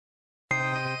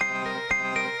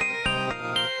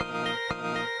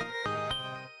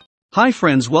Hi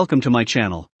friends, welcome to my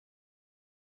channel.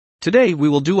 Today we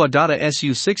will do ADATA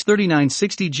SU630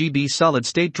 60GB solid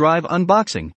state drive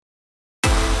unboxing.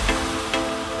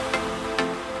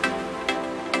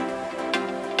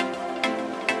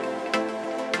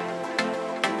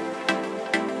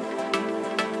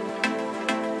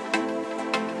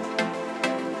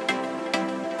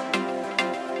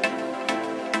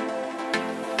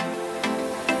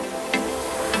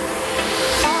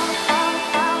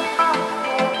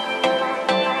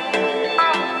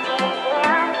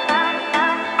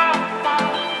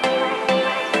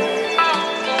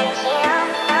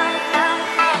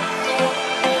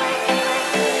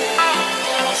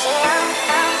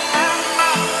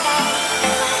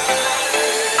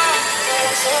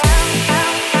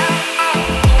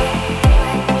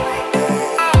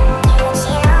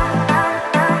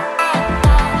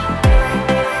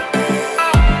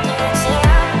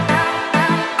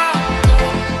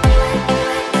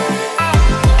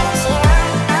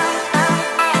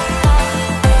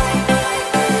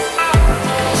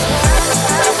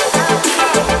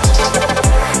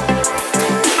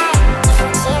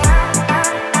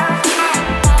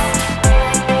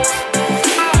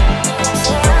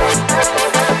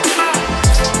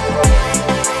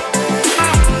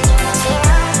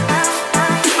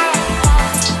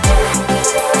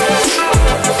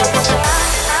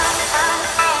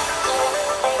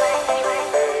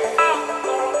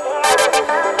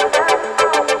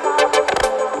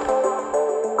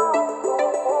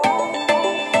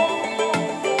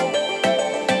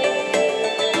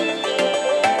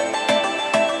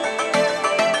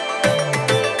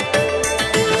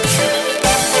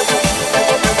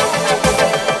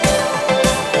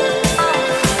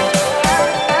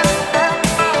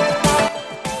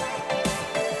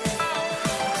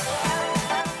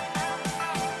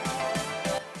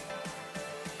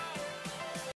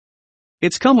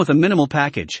 It's come with a minimal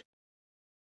package.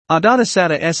 ADATA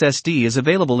SATA SSD is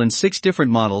available in 6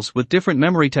 different models with different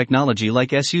memory technology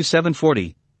like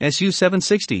SU740,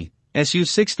 SU760,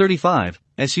 SU635,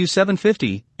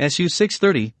 SU750,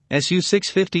 SU630,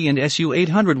 SU650 and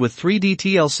SU800 with 3D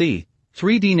TLC,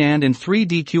 3D NAND and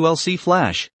 3D QLC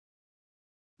flash.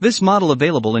 This model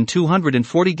available in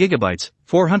 240GB,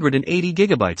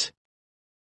 480GB,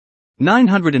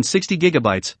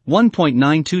 960GB,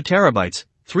 1.92TB,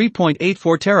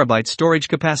 3.84TB storage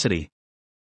capacity.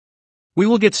 We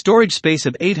will get storage space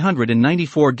of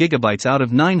 894GB out of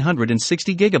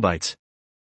 960GB.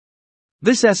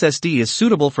 This SSD is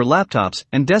suitable for laptops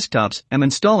and desktops. I'm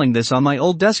installing this on my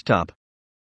old desktop.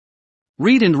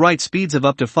 Read and write speeds of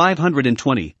up to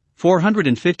 520,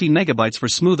 450 MB for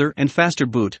smoother and faster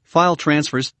boot, file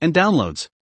transfers, and downloads.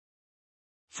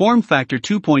 Form factor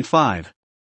 2.5.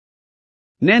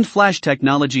 NAND Flash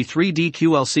technology 3D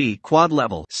QLC quad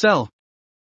level cell.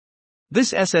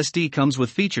 This SSD comes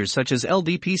with features such as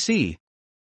LDPC,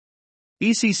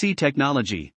 ECC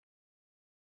technology,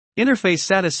 interface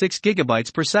SATA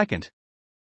 6GB per second.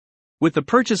 With the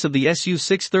purchase of the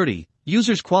SU630,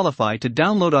 users qualify to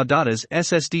download ADATA's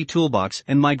SSD Toolbox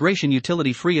and migration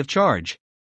utility free of charge.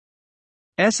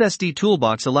 SSD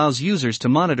Toolbox allows users to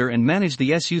monitor and manage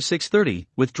the SU630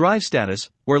 with drive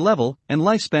status, wear level, and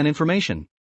lifespan information.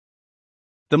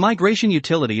 The migration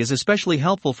utility is especially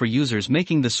helpful for users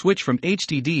making the switch from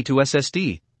HDD to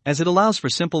SSD, as it allows for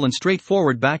simple and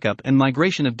straightforward backup and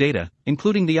migration of data,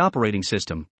 including the operating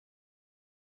system.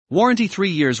 Warranty: 3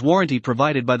 years warranty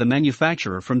provided by the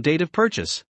manufacturer from date of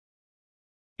purchase.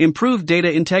 Improved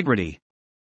data integrity.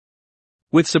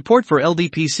 With support for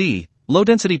LDPC,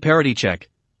 low-density parity check,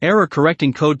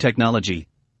 error-correcting code technology,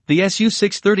 the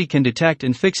SU630 can detect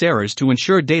and fix errors to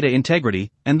ensure data integrity,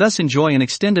 and thus enjoy an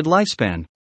extended lifespan.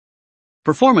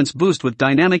 Performance boost with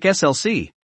dynamic SLC.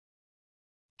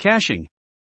 Caching.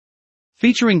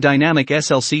 Featuring dynamic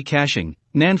SLC caching,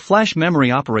 NAND Flash memory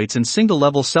operates in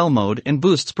single-level cell mode and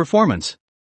boosts performance.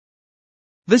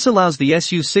 This allows the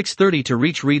SU630 to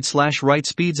reach read/write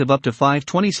speeds of up to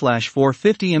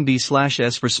 520/450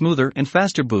 MB/s for smoother and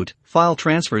faster boot, file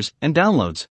transfers, and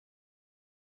downloads.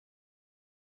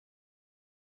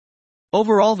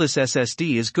 Overall, this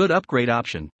SSD is good upgrade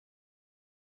option.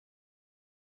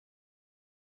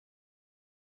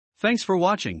 Thanks for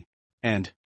watching,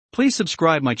 and please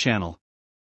subscribe my channel.